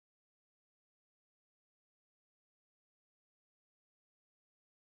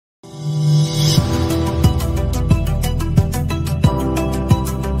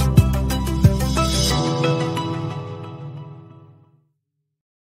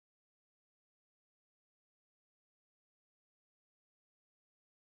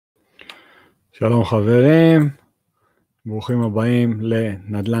שלום חברים, ברוכים הבאים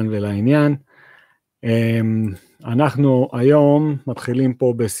לנדל"ן ולעניין. אנחנו היום מתחילים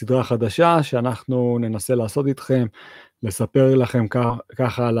פה בסדרה חדשה שאנחנו ננסה לעשות איתכם, לספר לכם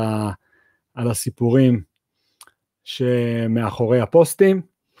ככה על הסיפורים שמאחורי הפוסטים.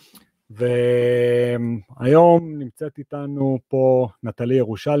 והיום נמצאת איתנו פה נטלי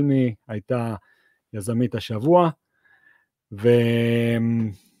ירושלמי, הייתה יזמית השבוע,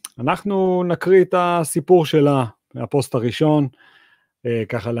 אנחנו נקריא את הסיפור שלה מהפוסט הראשון,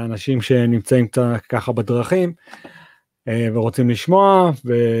 ככה לאנשים שנמצאים ככה בדרכים ורוצים לשמוע.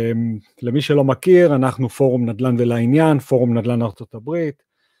 ולמי שלא מכיר, אנחנו פורום נדל"ן ולעניין, פורום נדל"ן ארצות הברית.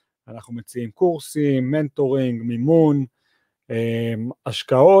 אנחנו מציעים קורסים, מנטורינג, מימון,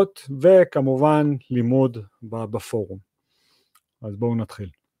 השקעות וכמובן לימוד בפורום. אז בואו נתחיל.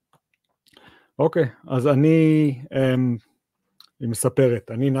 אוקיי, אז היא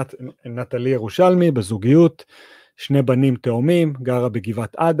מספרת, אני נטלי ירושלמי, בזוגיות, 2 בנים תאומים, גרה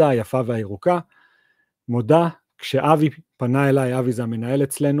בגבעת היפה והירוקה. מודה, כשאבי פנה אליי, אבי זה המנהל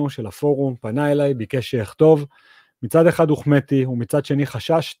אצלנו של הפורום, פנה אליי, ביקש שאכתוב. מצד אחד הוחמאתי ומצד שני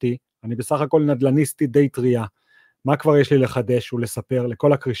חששתי, אני בסך הכל ניסטית די טריה. מה כבר יש לי לחדש ולספר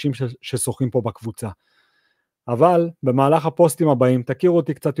לכל הכרישים ששוחים פה בקבוצה. אבל במהלך הפוסטים הבאים תכירו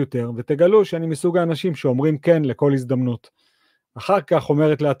אותי קצת יותר ותגלו שאני מסוג האנשים שאומרים כן לכל הזדמנות. אחר כך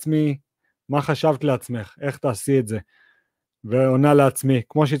אומרת לעצמי, מה חשבת לעצמך? איך תעשי את זה? ועונה לעצמי,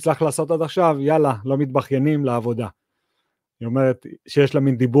 כמו שהצלח לעשות עד עכשיו, יאללה, לא מתבחיינים לעבודה. היא אומרת שיש לה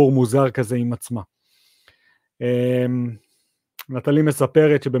מין דיבור מוזר כזה עם עצמה. נטלי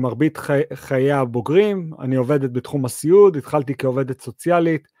מספרת שבמרבית חיי הבוגרים, אני עובדת בתחום הסיעוד, התחלתי כעובדת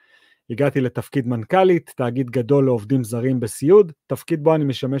סוציאלית, הגעתי לתפקיד מנכ"לית, תאגיד גדול לעובדים זרים בסיעוד, תפקיד בו אני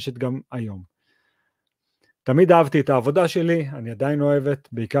משמשת גם היום. תמיד אהבתי את העבודה שלי, אני עדיין אוהבת,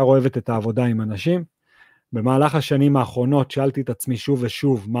 בעיקר אוהבת את העבודה עם אנשים. במהלך השנים האחרונות שאלתי את עצמי שוב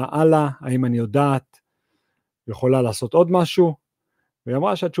ושוב, מה הלאה, האם אני יודעת, יכולה לעשות עוד משהו? והיא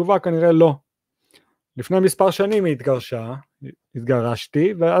אמרה שהתשובה כנראה לא. לפני מספר שנים היא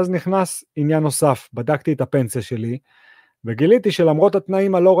התגרשתי, ואז נכנס עניין נוסף, בדקתי את הפנסיה שלי, וגיליתי שלמרות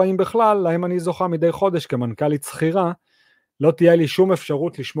התנאים הלא רעים בכלל, להם אני זוכה מדי חודש כמנכ"לית שכירה, לא תהיה לי שום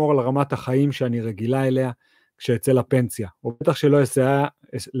אפשרות לשמור על רמת החיים שאני רגילה אליה כשאצא לפנסיה, או בטח שלא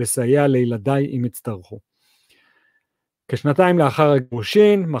לסייע לילדיי אם יצטרכו. כשנתיים לאחר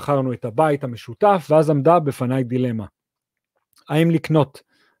הגירושין, מכרנו את הבית המשותף, ואז עמדה בפניי דילמה. האם לקנות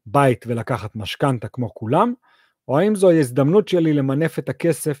בית ולקחת משכנתה כמו כולם, או האם זו הזדמנות שלי למנף את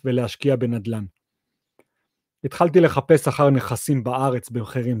הכסף ולהשקיע בנדל"ן. התחלתי לחפש אחר נכסים בארץ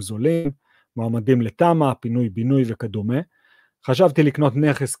במחירים זולים, מועמדים לתמה, פינוי בינוי וכדומה. חשבתי לקנות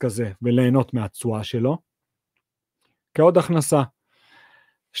נכס כזה וליהנות מהתשואה שלו. כעוד הכנסה.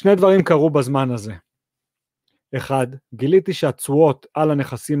 2 דברים קרו בזמן הזה. 1, גיליתי שהתשואות על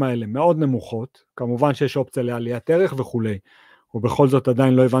הנכסים האלה מאוד נמוכות, כמובן שיש אופציה לעליית ערך וכו', ובכל זאת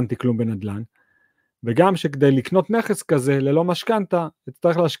עדיין לא הבנתי כלום בנדל"ן. וגם שכדי לקנות נכס כזה ללא משכנתה,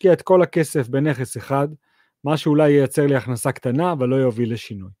 אצטרך להשקיע את כל הכסף בנכס אחד, מה שאולי ייצר לי הכנסה קטנה ולא יוביל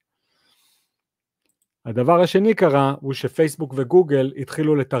לשינוי. הדבר השני קרה הוא שפייסבוק וגוגל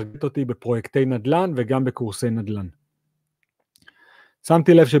התחילו לטרגט אותי בפרויקטי נדל"ן וגם בקורסי נדל"ן.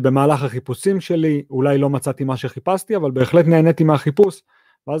 שמתי לב שבמהלך החיפושים שלי אולי לא מצאתי מה שחיפשתי, אבל בהחלט נהניתי מהחיפוש,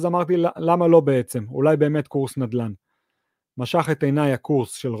 ואז אמרתי למה לא בעצם, אולי באמת קורס נדל"ן. משך את עיניי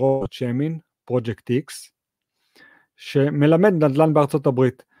הקורס של ירושלמי, פרויקט X, שמלמד נדל"ן בארצות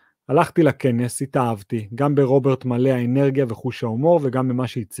הברית. הלכתי לכנס, התאהבתי, גם ברוברט מלא האנרגיה וחוש ההומור וגם במה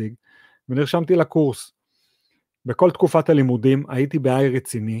שהציג, ונרשמתי לקורס. בכל תקופת הלימודים הייתי בהיי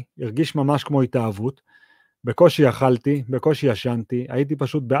רציני, הרגיש ממש כמו התאהבות, בקושי אכלתי, בקושי ישנתי, הייתי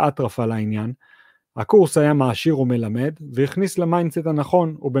פשוט באטרף על העניין. הקורס היה מעשיר ומלמד, והכניס למיינדסט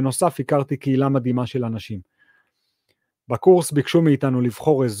הנכון, ובנוסף הכרתי קהילה מדהימה של אנשים. בקורס ביקשו מאיתנו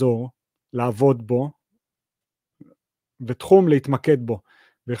לבחור אזור, לעבוד בו, ותחום להתמקד בו,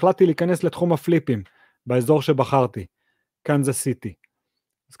 והחלטתי להיכנס לתחום הפליפים, באזור שבחרתי, קנזס סיטי.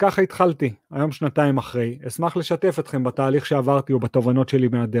 אז ככה התחלתי, היום 2 אחרי, אשמח לשתף אתכם בתהליך שעברתי ובתובנות שלי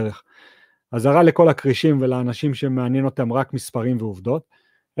מהדרך. אזהרה לכל הכרישים ולאנשים שמעניין אותם רק מספרים ועובדות,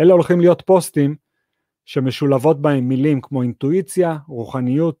 אלה הולכים להיות פוסטים שמשולבות בהם מילים כמו אינטואיציה,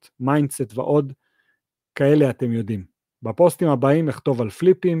 רוחניות, מיינדסט ועוד, כאלה אתם יודעים. בפוסטים הבאים אכתוב על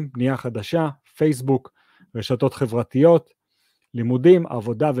פליפים, בנייה חדשה, פייסבוק, רשתות חברתיות, לימודים,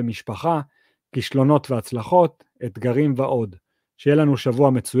 עבודה ומשפחה, כישלונות והצלחות, אתגרים ועוד. שיהיה לנו שבוע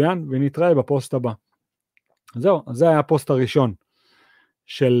מצוין ונתראה בפוסט הבא. זהו, זה היה הפוסט הראשון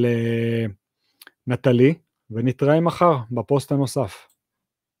של נטלי, ונתראה מחר בפוסט הנוסף.